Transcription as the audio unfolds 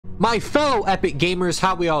My fellow epic gamers,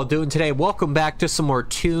 how we all doing today? Welcome back to some more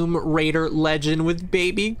Tomb Raider Legend with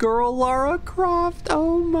baby girl Lara Croft.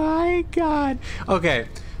 Oh my god. Okay,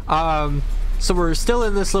 so we're still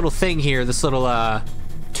in this little thing here, this little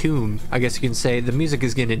tomb, I guess you can say. The music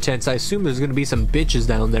is getting intense. I assume there's gonna be some bitches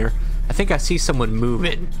down there. I think I see someone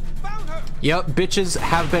moving. Yep, bitches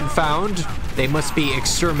have been found. They must be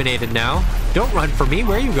exterminated now. Don't run for me.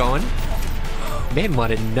 Where are you going? Man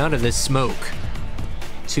wanted none of this smoke.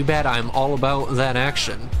 Too bad I'm all about that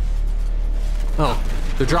action. Oh,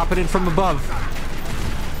 they're dropping in from above.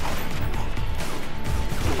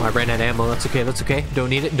 Oh, I ran out of ammo. That's okay, that's okay. Don't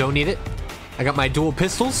need it, don't need it. I got my dual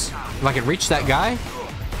pistols. If I can reach that guy.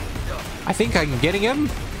 I think I'm getting him.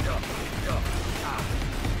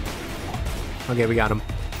 Okay, we got him.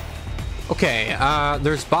 Okay,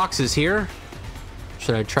 there's boxes here.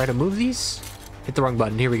 Should I try to move these? Hit the wrong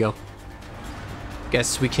button. Here we go.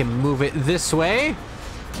 Guess we can move it this way.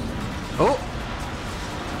 Oh.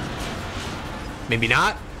 Maybe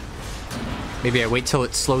not. Maybe I wait till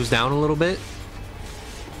it slows down a little bit.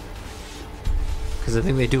 Because I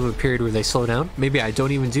think they do have a period where they slow down. Maybe I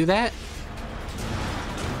don't even do that.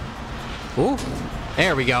 Oh.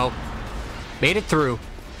 There we go. Made it through.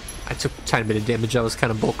 I took a tiny bit of damage. That was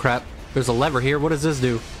kind of bullcrap. There's a lever here. What does this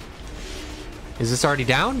do? Is this already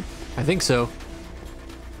down? I think so.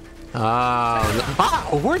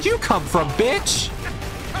 Where'd you come from, bitch?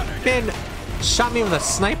 Man, shot me with a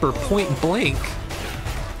sniper point blank.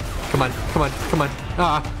 Come on, come on, come on.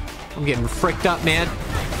 I'm getting fricked up, man.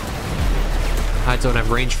 I don't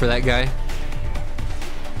have range for that guy.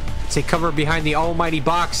 Take cover behind the almighty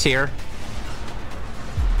box here.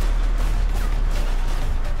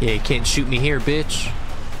 Yeah, you can't shoot me here, bitch.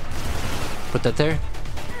 Put that there.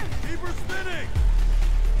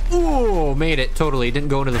 Ooh, made it. Totally. Didn't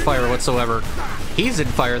go into the fire whatsoever. He's in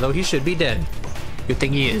fire, though. He should be dead. Good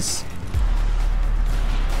thing he is.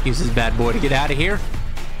 Use this bad boy to get out of here.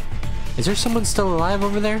 Is there someone still alive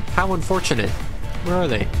over there? How unfortunate. Where are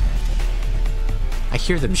they? I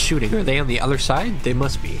hear them shooting. Are they on the other side? They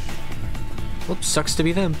must be. Whoops, sucks to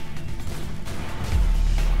be them.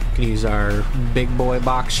 Can use our big boy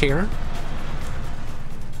box here.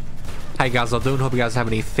 How you guys all doing? Hope you guys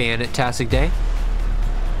have a fantastic day.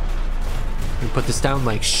 We put this down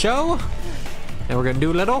like so. And we're gonna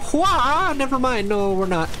do a little wah. Never mind. No, we're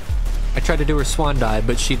not. I tried to do her swan dive,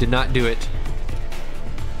 but she did not do it.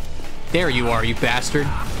 There you are, you bastard.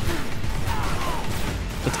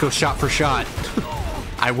 Let's go shot for shot.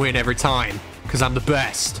 I win every time because I'm the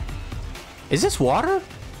best. Is this water?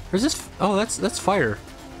 Or is this? Oh, that's fire.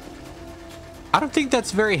 I don't think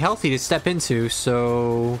that's very healthy to step into.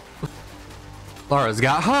 So Lara's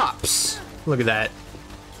got hops. Look at that.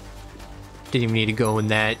 Didn't even need to go in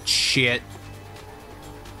that shit.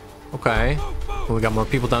 Okay. Well, we got more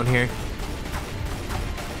people down here.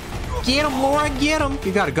 Get him, Laura, get him.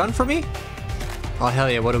 You got a gun for me? Oh, hell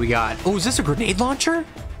yeah. What do we got? Oh, is this a grenade launcher?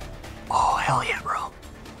 Oh, hell yeah, bro. All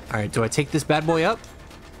right, do I take this bad boy up?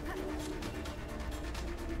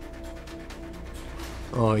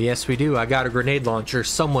 Oh, yes, we do. I got a grenade launcher.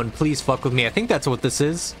 Someone please fuck with me. I think that's what this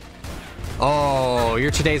is. Oh, you're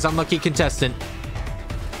today's unlucky contestant.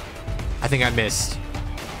 I think I missed.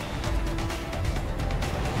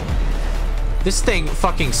 This thing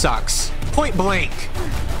fucking sucks. Point blank.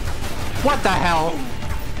 What the hell?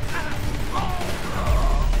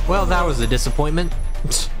 Well, that was a disappointment.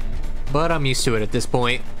 But I'm used to it at this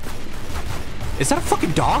point. Is that a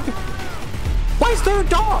fucking dog? Why is there a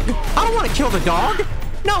dog? I don't want to kill the dog.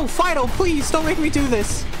 No, Fido, please don't make me do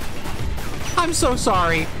this. I'm so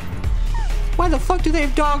sorry. Why the fuck do they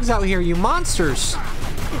have dogs out here, you monsters?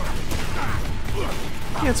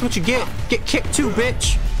 Yeah, that's what you get. Get kicked too,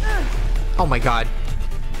 bitch. Oh my god.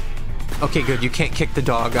 Okay, good. You can't kick the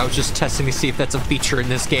dog. I was just testing to see if that's a feature in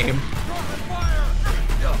this game.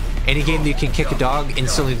 Any game that you can kick a dog,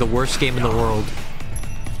 instantly the worst game in the world.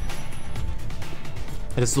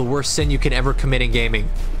 That is the worst sin you can ever commit in gaming.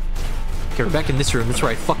 Okay, we're back in this room. That's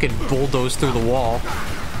where I fucking bulldoze through the wall.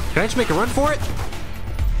 Can I just make a run for it?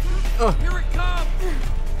 Here it comes.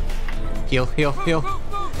 Heal, heal, heal.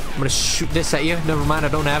 I'm gonna shoot this at you. Never mind, I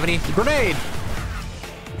don't have any. Grenade!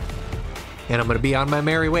 And I'm gonna be on my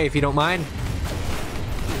merry way if you don't mind.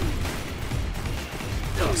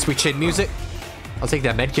 Sweet shade music. I'll take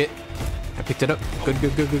that med kit. I picked it up. Good,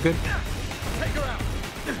 good, good, good, good. Take her out.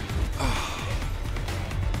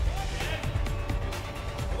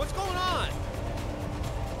 What's going on?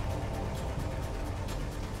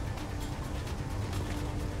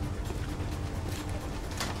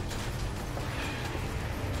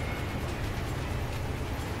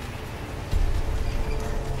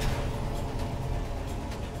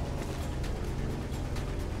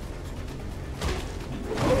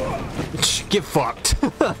 Get fucked.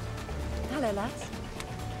 Hello, lads.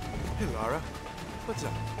 Hey, Lara. What's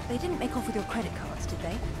up? They didn't make off with your credit cards, did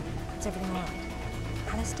they? Is everything all right?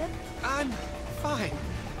 Alistair? I'm fine.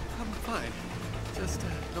 I'm fine. Just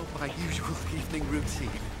not my usual evening routine.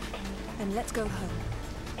 Then let's go home.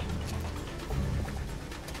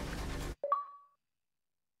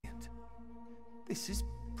 This is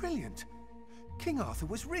brilliant. King Arthur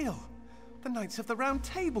was real. The Knights of the Round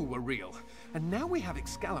Table were real. And now we have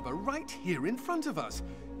Excalibur right here in front of us.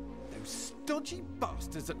 Those stodgy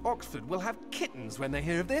bastards at Oxford will have kittens when they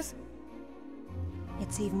hear of this.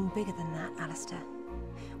 It's even bigger than that, Alistair.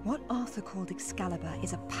 What Arthur called Excalibur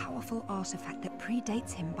is a powerful artifact that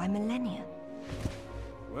predates him by millennia.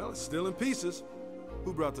 Well, it's still in pieces.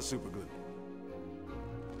 Who brought the superglue?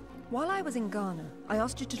 While I was in Ghana, I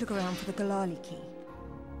asked you to look around for the Galali key.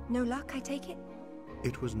 No luck, I take it?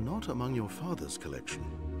 It was not among your father's collection.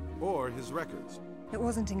 Or his records. It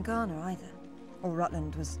wasn't in Ghana either. Or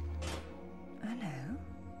Rutland was... Hello?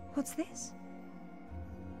 What's this?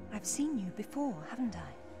 I've seen you before, haven't I?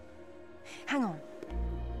 Hang on.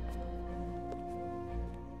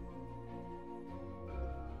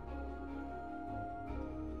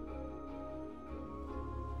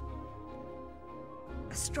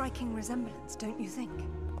 A striking resemblance, don't you think?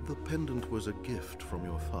 The pendant was a gift from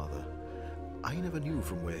your father. I never knew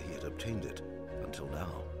from where he had obtained it, until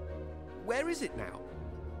now. Where is it now?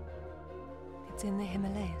 It's in the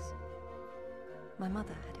Himalayas. My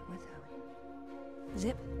mother had it with her.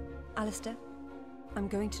 Zip, Alistair, I'm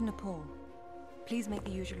going to Nepal. Please make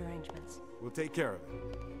the usual arrangements. We'll take care of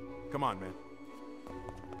it. Come on, man.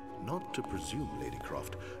 Not to presume, Lady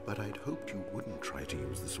Croft, but I'd hoped you wouldn't try to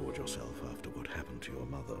use the sword yourself after what happened to your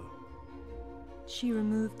mother. She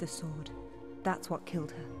removed the sword. That's what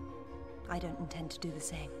killed her. I don't intend to do the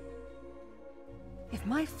same. If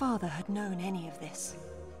my father had known any of this,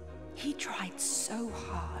 he tried so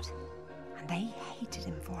hard, and they hated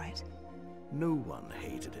him for it. No one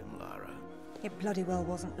hated him, Lara. It bloody well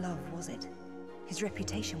wasn't love, was it? His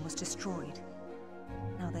reputation was destroyed.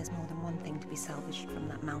 Now there's more than one thing to be salvaged from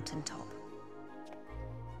that mountaintop.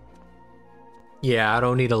 Yeah, I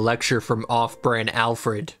don't need a lecture from off-brand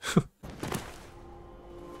Alfred.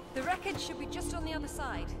 The wreckage should be just on the other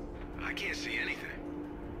side. I can't see anything.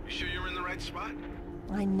 You sure you're in the right spot?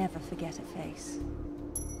 I never forget a face.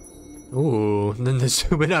 Ooh, and then the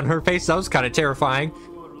zoom in on her face, that was kind of terrifying.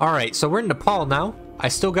 Alright, so we're in Nepal now. I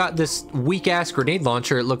still got this weak-ass grenade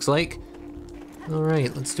launcher, it looks like.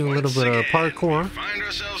 Alright, let's do a little bit of parkour. Find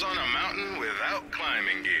ourselves on a mountain without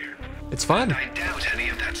climbing gear. It's fun. I doubt any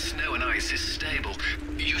of that snow and ice is stable.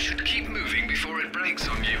 You should keep moving before it breaks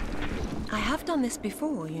on you. I have done this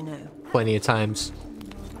before, you know. Plenty of times.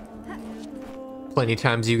 Plenty of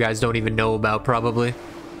times you guys don't even know about, probably.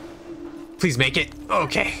 Please make it.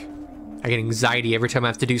 Okay. I get anxiety every time I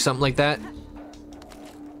have to do something like that.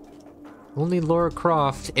 Only Lara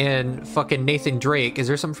Croft and fucking Nathan Drake. Is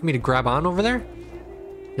there something for me to grab on over there?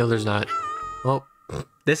 No, there's not. Well,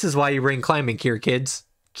 this is why you bring climbing gear, kids.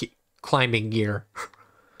 Climbing gear.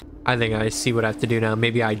 I think I see what I have to do now.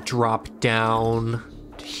 Maybe I drop down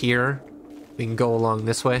to here. We can go along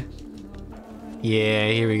this way. Yeah,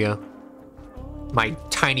 here we go. My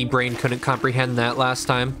tiny brain couldn't comprehend that last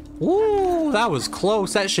time. Ooh, that was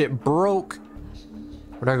close. That shit broke.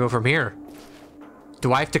 Where do I go from here?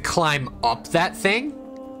 Do I have to climb up that thing?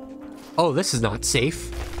 Oh, this is not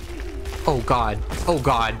safe. Oh, God. Oh,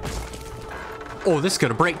 God. Oh, this is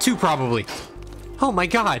gonna break too, probably. Oh, my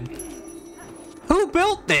God. Who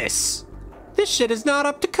built this? This shit is not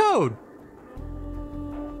up to code.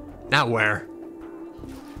 Now where?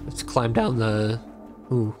 Let's climb down the...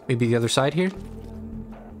 Ooh, maybe the other side here?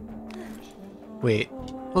 Wait.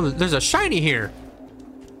 Oh, there's a shiny here.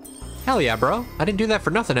 Hell yeah, bro. I didn't do that for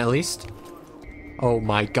nothing, at least. Oh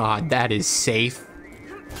my God, that is safe.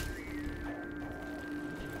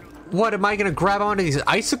 What, am I gonna grab onto these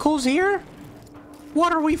icicles here?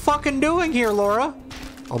 What are we fucking doing here, Laura?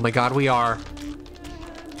 Oh my God, we are.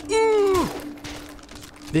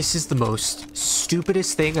 This is the most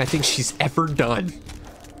stupidest thing I think she's ever done.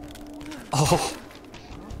 Oh.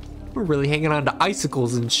 We're really hanging on to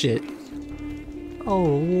icicles and shit. Oh,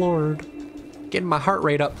 Lord. Getting my heart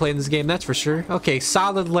rate up playing this game, that's for sure. Okay,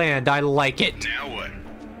 solid land. I like it. Now what?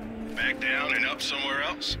 Back down and up somewhere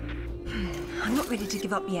else? I'm not ready to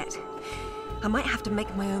give up yet. I might have to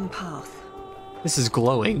make my own path. This is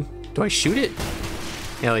glowing. Do I shoot it?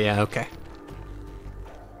 Hell yeah, okay.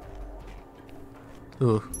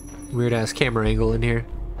 Ooh, weird ass camera angle in here.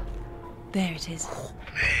 There it is.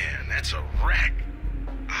 Man, that's a wreck.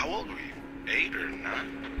 How old were you? 8 or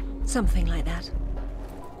 9? Something like that.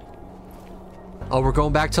 Oh, we're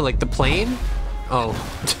going back to like the plane? Oh,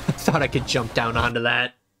 I thought I could jump down onto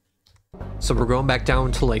that. So we're going back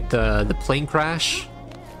down to like the plane crash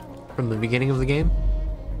from the beginning of the game.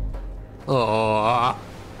 Oh,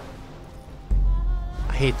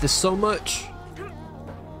 I hate this so much.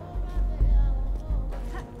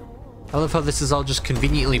 I love how this is all just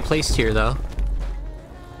conveniently placed here, though.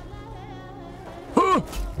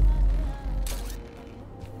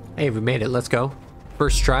 Hey, we made it. Let's go.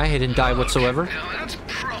 First try. I didn't die whatsoever. Now that's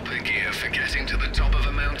proper gear for getting to the top of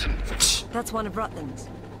a mountain. That's one of Rutland's.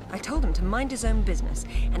 I told him to mind his own business,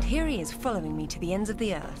 and here he is following me to the ends of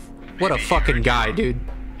the earth. What a fucking guy, dude.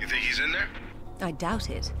 You think he's in there? I doubt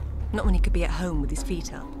it. Not when he could be at home with his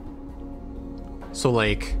feet up. So,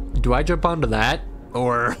 like, do I jump onto that?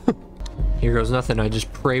 Or... Here goes nothing. I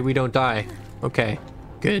just pray we don't die. Okay.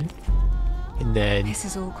 Good. And then... This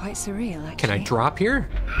is all quite surreal, actually. Can I drop here?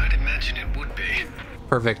 I'd imagine it would be.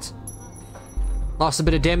 Perfect. Lost a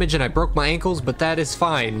bit of damage and I broke my ankles, but that is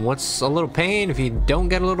fine. What's a little pain if you don't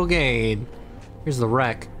get a little gain? Here's the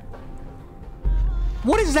wreck.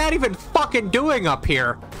 What is that even fucking doing up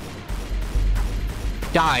here?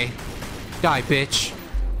 Die. Die, bitch.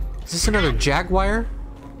 Is this another jaguar?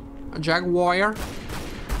 A jaguar?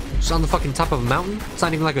 Just on the fucking top of a mountain? It's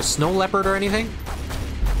not even like a snow leopard or anything?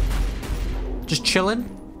 Just chilling?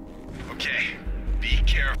 Okay, be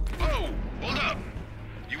careful. Oh, hold up.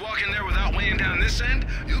 You walk in there without weighing down this end,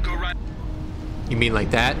 you'll go right... You mean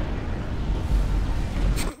like that?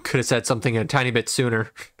 Could have said something a tiny bit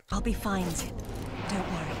sooner. I'll be fine, Zip. Don't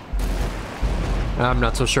worry. I'm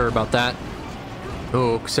not so sure about that.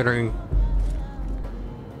 Oh, considering...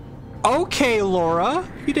 Okay, Laura.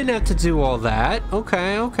 You didn't have to do all that.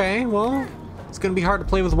 Okay, okay. Well, it's gonna be hard to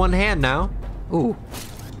play with one hand now. Ooh.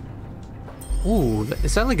 Ooh,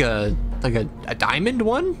 is that like a diamond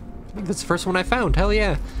one? I think that's the first one I found. Hell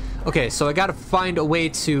yeah. Okay, so I gotta find a way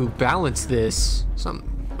to balance this.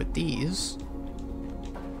 Something with these.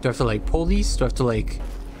 Do I have to like pull these? Do I have to like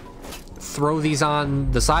throw these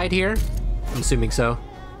on the side here? I'm assuming so.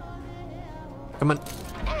 Come on.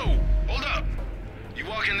 Oh, hold up. You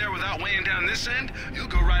walk in there without weighing down this end, you'll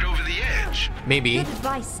go right over the edge. Maybe. Good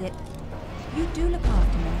advice, Zip. You do look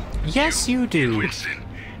after me. Yes, you do. Winston,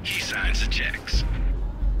 he signs the checks.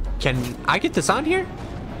 Can I get this on here?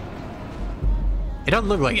 It doesn't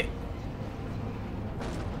look like it.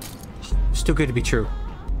 It's too good to be true.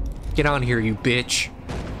 Get on here, you bitch.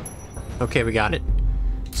 Okay, we got it.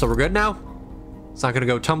 So we're good now? It's not gonna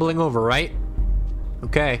go tumbling over, right?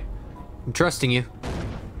 Okay. I'm trusting you.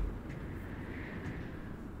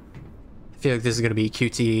 I feel like this is gonna be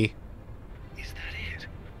QTE. Is that it?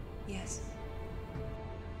 Yes.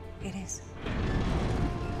 It is.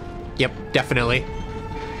 Yep, definitely.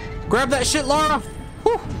 Grab that shit, Lara!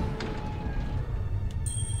 Whew.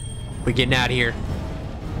 We're getting out of here.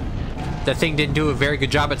 That thing didn't do a very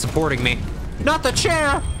good job at supporting me. Not the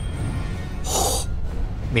chair!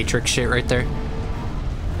 Matrix shit right there.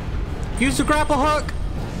 Use the grapple hook!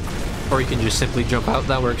 Or you can just simply jump out,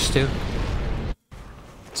 that works too.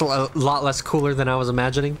 It's a lot less cooler than I was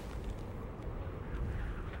imagining.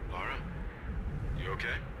 Lara, you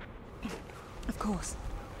okay? Of course.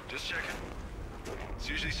 Just checking. It's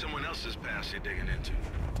usually someone else's past you're digging into.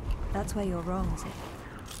 That's where you're wrong, Zip.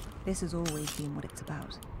 This has always been what it's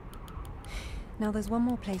about. Now there's one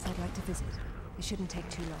more place I'd like to visit. It shouldn't take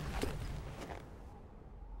too long.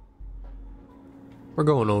 We're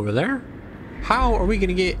going over there. How are we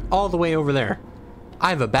gonna get all the way over there? I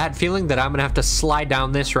have a bad feeling that I'm gonna have to slide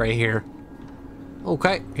down this right here.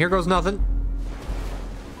 Okay, here goes nothing.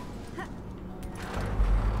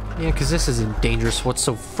 Yeah, because this isn't dangerous what's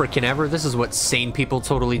so freaking ever. This is what sane people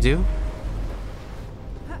totally do.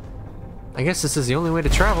 I guess this is the only way to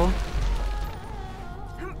travel.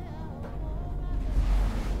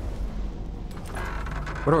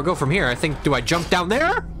 Where do I go from here? I think, do I jump down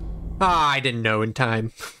there? Ah, I didn't know in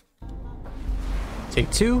time. Take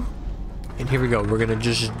two. And here we go. We're gonna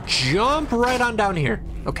just jump right on down here.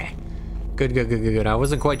 Okay. Good, good, good, good, good. I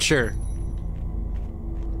wasn't quite sure.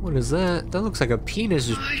 What is that? That looks like a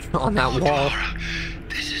penis on that wall. Lara,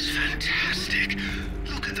 this is fantastic.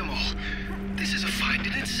 Look at them all. This is a find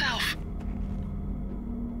in itself.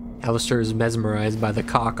 Alistair is mesmerized by the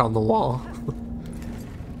cock on the wall.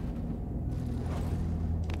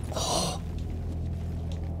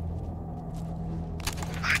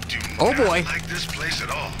 I do Oh, not boy. like this place at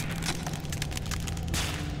all.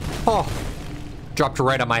 Oh, dropped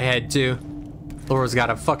right on my head too. Laura's got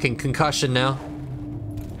a fucking concussion now.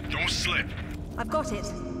 Don't slip. I've got it.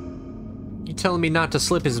 You telling me not to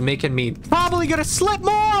slip is making me probably gonna slip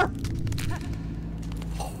more.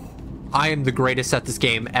 I am the greatest at this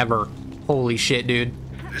game ever. Holy shit, dude.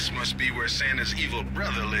 This must be where Santa's evil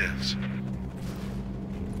brother lives.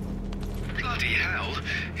 Bloody hell.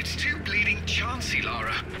 It's too bleeding chancy,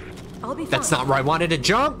 Lara. I'll be fine. That's not where I wanted to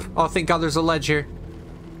jump. Oh, thank God there's a ledge here.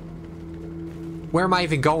 Where am I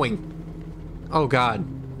even going? Oh, God.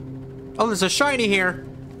 Oh, there's a shiny here.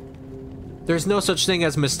 There's no such thing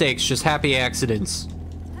as mistakes, just happy accidents.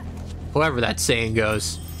 However that saying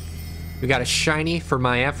goes. We got a shiny for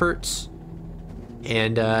my efforts.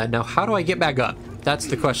 And now how do I get back up? That's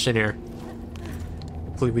the question here.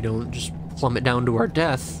 Hopefully we don't just plummet down to our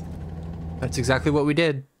death. That's exactly what we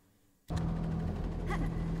did.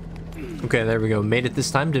 Okay, there we go. Made it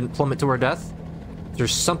this time. Didn't plummet to our death.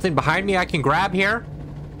 There's something behind me I can grab here.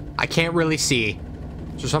 I can't really see.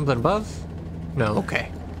 Is there something above? No,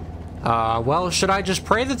 okay. Well, should I just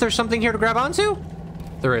pray that there's something here to grab onto?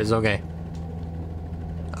 There is, okay.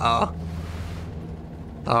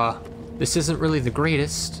 This isn't really the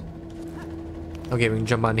greatest. Okay, we can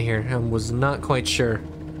jump onto here. I was not quite sure.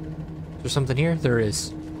 Is there something here? There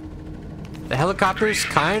is. The helicopter's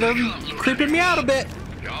kind of creeping me out a bit.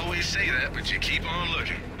 You always say that, but you keep on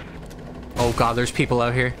looking. Oh God, there's people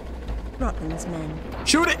out here. Rotland's men.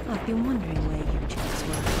 Shoot it! I've been wondering where you chaps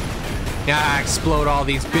were. Yeah, explode all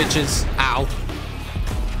these bitches. Ow.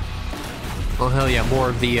 Oh hell yeah, more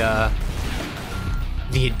of the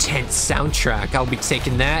intense soundtrack. I'll be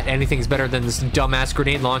taking that. Anything's better than this dumbass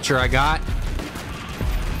grenade launcher I got.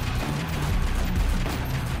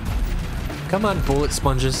 Come on, bullet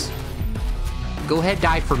sponges. Go ahead,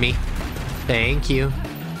 die for me. Thank you.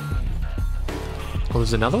 Oh,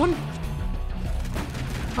 there's another one?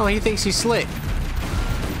 Oh, he thinks he's slick.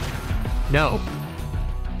 No.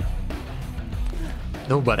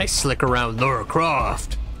 Nobody slick around Lara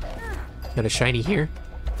Croft. Got a shiny here.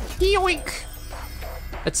 Yoink!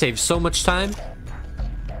 That saves so much time.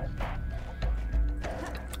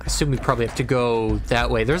 I assume we probably have to go that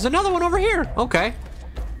way. There's another one over here. Okay.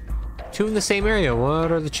 Two in the same area.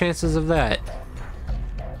 What are the chances of that?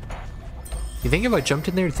 You think if I jumped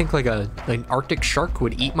in there, you think like an Arctic shark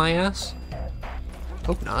would eat my ass?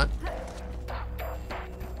 Hope not.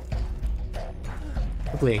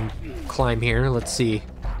 Hopefully I can climb here. Let's see.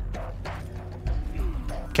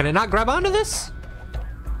 Can I not grab onto this?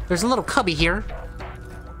 There's a little cubby here.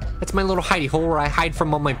 That's my little hidey hole where I hide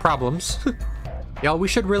from all my problems. Y'all, we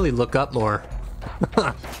should really look up more.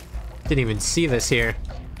 Didn't even see this here.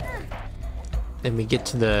 Then we get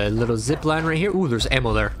to the little zip line right here. Ooh, there's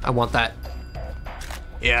ammo there. I want that.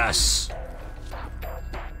 Yes.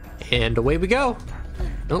 And away we go.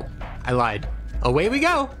 Nope, I lied. Away we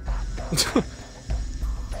go.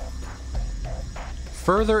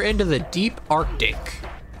 Further into the deep Arctic.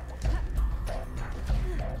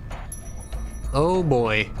 Oh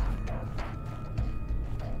boy.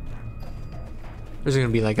 There's gonna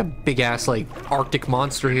be like a big ass like Arctic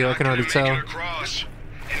monster here, I can already tell.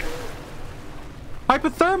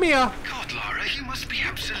 Hypothermia! God, Lara, you must be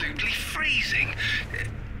absolutely freezing.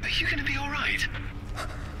 Are you gonna be alright?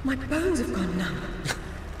 My bones have gone numb.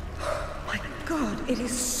 My God, it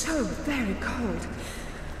is so very cold.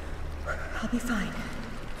 I'll be fine.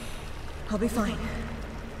 I'll be fine.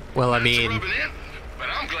 Well, I That's mean... rubbing in, but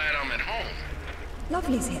I'm glad I'm at home.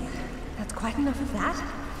 Lovely's here. That's quite enough of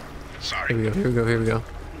that. Sorry. Here we go, here we go, here we go.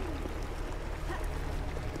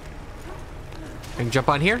 I can jump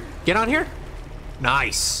on here? Get on here?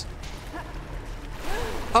 Nice.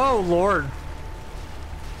 Oh, Lord.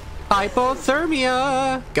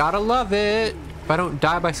 Hypothermia. Gotta love it. If I don't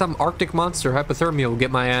die by some Arctic monster, hypothermia will get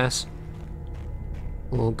my ass.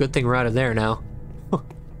 Well, good thing we're out of there now.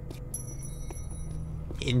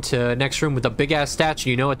 Into next room with a big ass statue.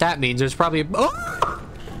 You know what that means? There's probably a... Oh!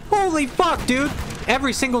 Holy fuck, dude.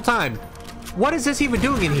 Every single time. What is this even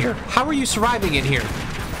doing in here? How are you surviving in here?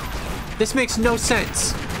 This makes no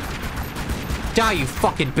sense. Die, you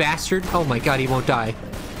fucking bastard. Oh my God, he won't die.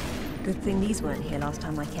 Good thing these weren't here last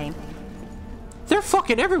time I came. They're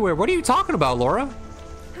fucking everywhere. What are you talking about, Laura?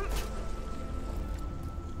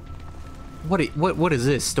 What is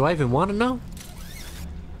this? Do I even want to know?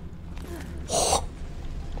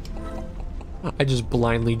 I just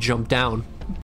blindly jumped down.